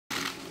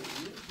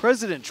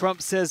President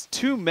Trump says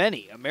too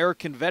many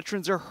American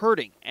veterans are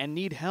hurting and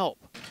need help.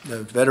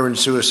 The veteran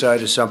suicide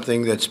is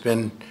something that's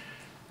been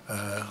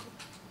an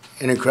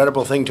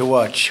incredible thing to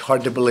watch,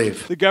 hard to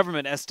believe. The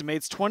government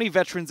estimates 20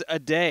 veterans a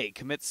day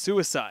commit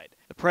suicide.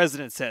 The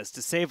president says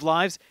to save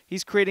lives,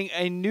 he's creating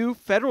a new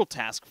federal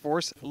task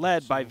force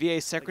led by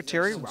VA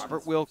Secretary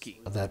Robert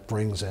Wilkie. That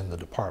brings in the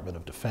Department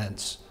of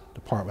Defense,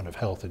 Department of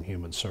Health and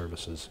Human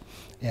Services,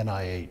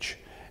 NIH,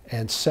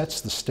 and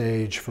sets the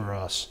stage for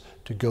us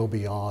to go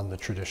beyond the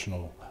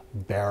traditional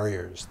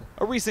barriers.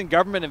 A recent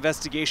government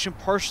investigation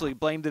partially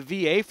blamed the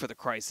VA for the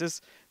crisis.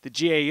 The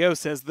GAO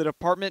says the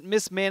department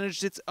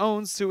mismanaged its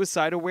own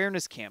suicide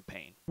awareness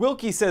campaign.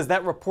 Wilkie says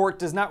that report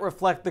does not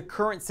reflect the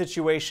current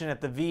situation at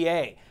the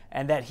VA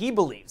and that he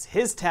believes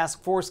his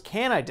task force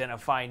can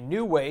identify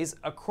new ways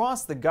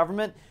across the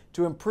government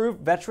to improve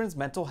veterans'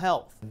 mental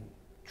health.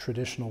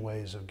 Traditional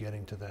ways of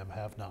getting to them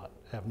have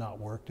not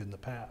worked in the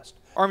past.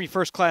 Army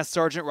First Class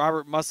Sergeant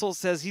Robert Mussel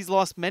says he's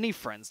lost many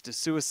friends to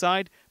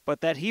suicide, but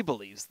that he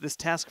believes this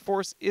task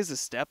force is a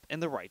step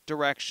in the right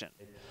direction.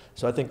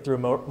 So I think through a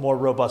more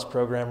robust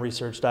program,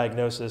 research,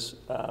 diagnosis,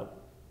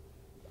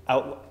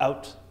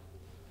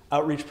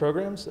 outreach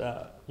programs,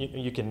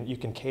 you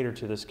can cater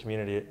to this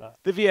community.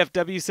 The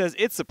VFW says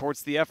it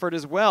supports the effort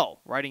as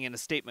well, writing in a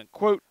statement,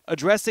 quote,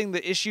 "Addressing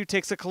the issue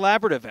takes a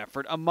collaborative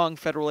effort among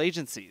federal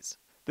agencies.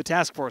 The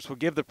task force will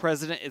give the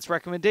president its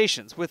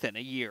recommendations within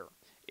a year."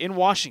 In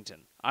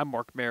Washington, I'm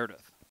Mark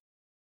Meredith.